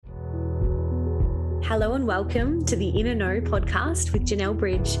Hello and welcome to the Inner Know podcast with Janelle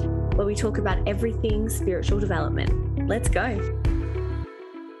Bridge, where we talk about everything spiritual development. Let's go.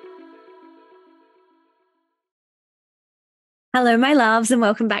 Hello, my loves, and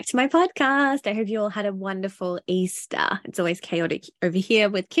welcome back to my podcast. I hope you all had a wonderful Easter. It's always chaotic over here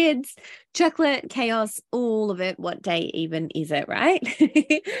with kids, chocolate, chaos, all of it. What day even is it, right?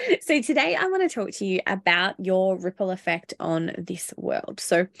 So today I want to talk to you about your ripple effect on this world.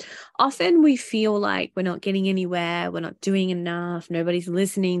 So often we feel like we're not getting anywhere, we're not doing enough, nobody's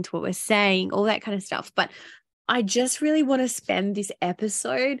listening to what we're saying, all that kind of stuff. But I just really want to spend this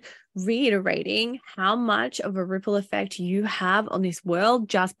episode reiterating how much of a ripple effect you have on this world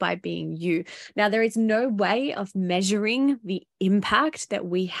just by being you. Now, there is no way of measuring the impact that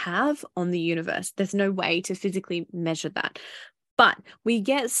we have on the universe. There's no way to physically measure that. But we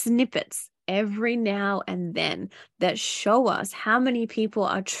get snippets every now and then that show us how many people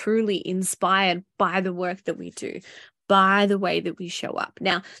are truly inspired by the work that we do, by the way that we show up.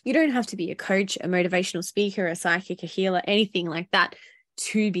 Now, you don't have to be a coach, a motivational speaker, a psychic, a healer, anything like that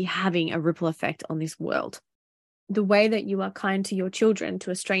to be having a ripple effect on this world. The way that you are kind to your children,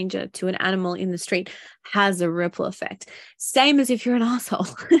 to a stranger, to an animal in the street has a ripple effect. Same as if you're an asshole,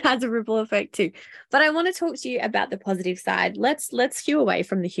 it has a ripple effect too. But I want to talk to you about the positive side. Let's hew away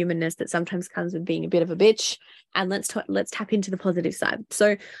from the humanness that sometimes comes with being a bit of a bitch, and let's tap into the positive side.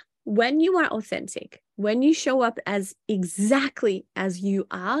 So when you are authentic, when you show up as exactly as you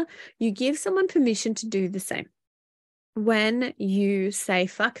are, you give someone permission to do the same. When you say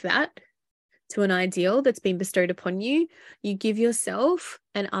fuck that to an ideal that's been bestowed upon you, you give yourself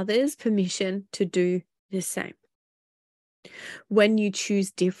and others permission to do the same. When you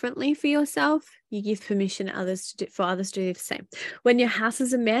choose differently for yourself, you give permission for others to do the same. When your house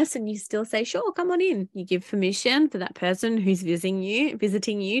is a mess and you still say, sure, come on in, you give permission for that person who's visiting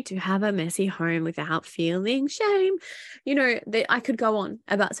you to have a messy home without feeling shame. I could go on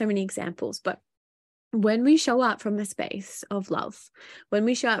about so many examples, but when we show up from a space of love, when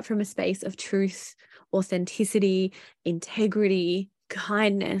we show up from a space of truth, authenticity, integrity,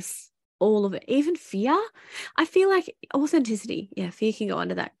 kindness, all of it, even fear, I feel like authenticity, fear can go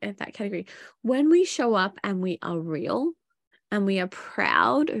under that category. When we show up and we are real and we are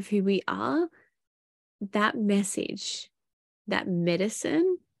proud of who we are, that message, that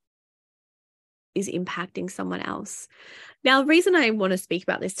medicine is impacting someone else. Now, the reason I want to speak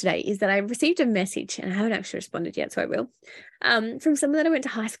about this today is that I received a message, and I haven't actually responded yet, so I will, from someone that I went to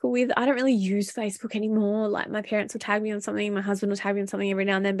high school with. I don't really use Facebook anymore. Like, my parents will tag me on something, my husband will tag me on something every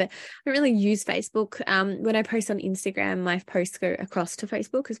now and then, but I don't really use Facebook. When I post on Instagram, my posts go across to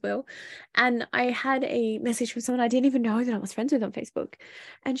Facebook as well. And I had a message from someone I didn't even know that I was friends with on Facebook.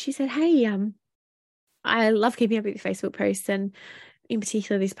 And she said, hey, I love keeping up with your Facebook posts, and in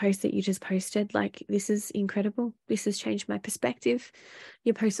particular, this post that you just posted, like, this is incredible. This has changed my perspective.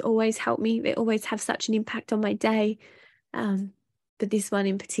 Your posts always help me. They always have such an impact on my day. But this one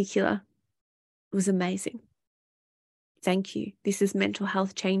in particular was amazing. Thank you. This is mental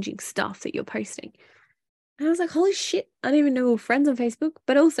health changing stuff that you're posting. And I was like, holy shit, I didn't even know we were friends on Facebook.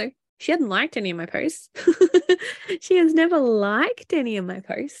 But also, she hadn't liked any of my posts. She has never liked any of my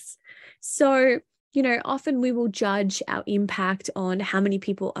posts. So, often we will judge our impact on how many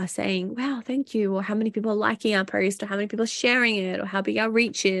people are saying, wow, thank you, or how many people are liking our post, or how many people are sharing it, or how big our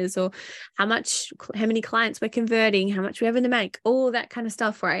reach is, or how many clients we're converting, how much we have in the bank, all that kind of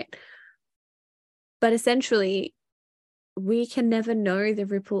stuff, right? But essentially, we can never know the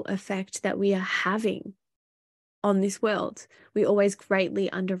ripple effect that we are having on this world. We always greatly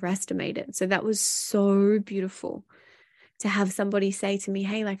underestimate it. So that was so beautiful to have somebody say to me,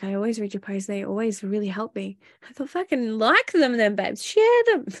 hey, like, I always read your posts, they always really help me. I thought, fucking like them then, babes, share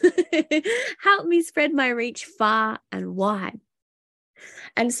them. Help me spread my reach far and wide.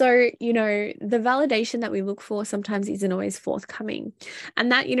 And so, the validation that we look for sometimes isn't always forthcoming.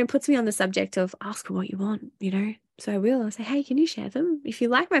 And that, puts me on the subject of ask for what you want, So I'll say, hey, can you share them? If you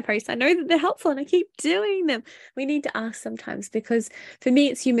like my posts, I know that they're helpful and I keep doing them. We need to ask sometimes, because for me,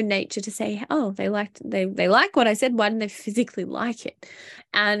 it's human nature to say, oh, they like what I said. Why didn't they physically like it?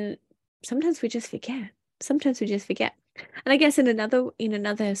 And sometimes we just forget. And I guess in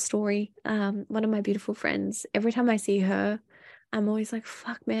another story, one of my beautiful friends, every time I see her, I'm always like,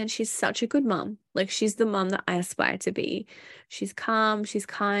 fuck, man, she's such a good mom. Like, she's the mom that I aspire to be. She's calm, she's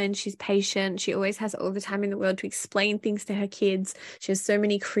kind, she's patient. She always has all the time in the world to explain things to her kids. She has so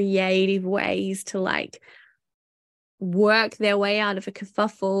many creative ways to, like, work their way out of a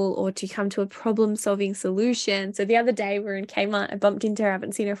kerfuffle or to come to a problem-solving solution. So the other day we were in Kmart, I bumped into her, I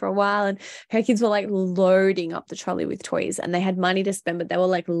haven't seen her for a while, and her kids were like loading up the trolley with toys, and they had money to spend, but they were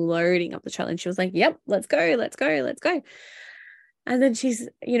like loading up the trolley. And she was like, yep, let's go, let's go, let's go. And then she's,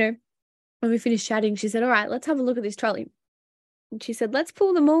 when we finished chatting, she said, all right, let's have a look at this trolley. And she said, let's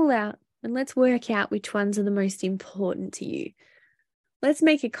pull them all out and let's work out which ones are the most important to you. Let's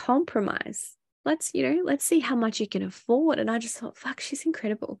make a compromise. Let's see how much you can afford. And I just thought, fuck, she's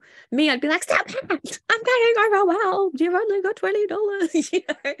incredible. Me, I'd be like, stop that. I'm paying overwhelmed. You've only got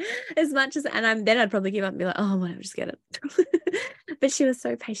 $20, as much as, and then I'd probably give up and be like, oh, whatever, just get it. But she was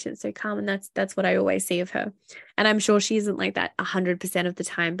so patient, so calm. And that's what I always see of her. And I'm sure she isn't like that 100% of the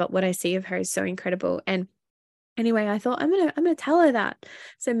time, but what I see of her is so incredible. And anyway, I thought I'm gonna tell her that.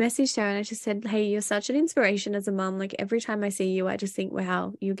 So I messaged her and I just said, hey, you're such an inspiration as a mum. Like every time I see you, I just think,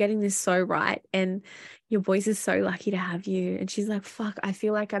 wow, you're getting this so right. And your boys are so lucky to have you. And she's like, fuck, I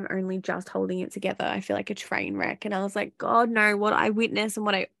feel like I'm only just holding it together. I feel like a train wreck. And I was like, God, no, what I witness and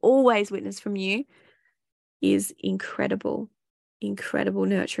what I always witness from you is incredible, incredible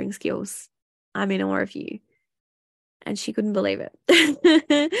nurturing skills. I'm in awe of you. And she couldn't believe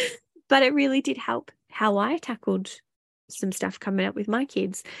it. But it really did help how I tackled some stuff coming up with my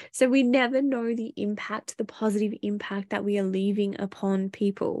kids. So we never know the impact, the positive impact that we are leaving upon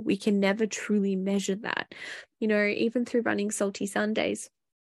people. We can never truly measure that. Even through running Salty Sundays,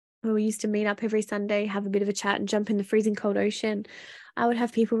 where we used to meet up every Sunday, have a bit of a chat and jump in the freezing cold ocean, I would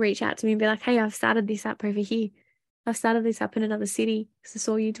have people reach out to me and be like, hey, I've started this up over here. I've started this up in another city because I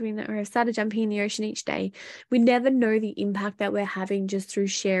saw you doing that, or I've started jumping in the ocean each day. We never know the impact that we're having just through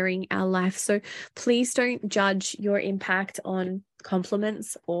sharing our life. So please don't judge your impact on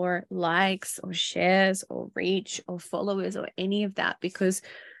compliments or likes or shares or reach or followers or any of that, because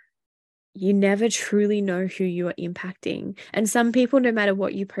you never truly know who you are impacting. And some people, no matter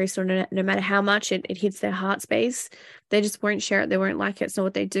what you post or no matter how much it hits their heart space, they just won't share it. They won't like it. It's not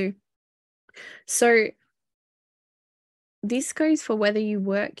what they do. So this goes for whether you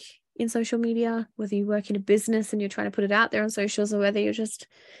work in social media, whether you work in a business and you're trying to put it out there on socials, or whether you're just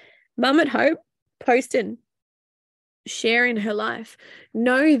mum at home posting, sharing her life.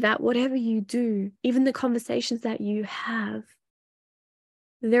 Know that whatever you do, even the conversations that you have,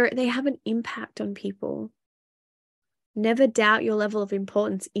 they have an impact on people. Never doubt your level of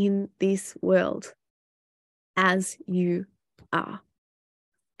importance in this world as you are.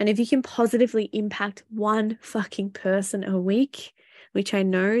 And if you can positively impact one fucking person a week, which I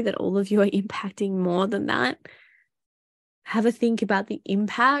know that all of you are impacting more than that, have a think about the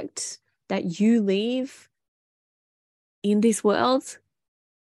impact that you leave in this world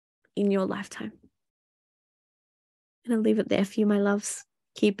in your lifetime. And I'll leave it there for you, my loves.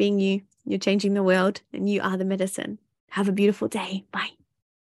 Keep being you. You're changing the world and you are the medicine. Have a beautiful day. Bye.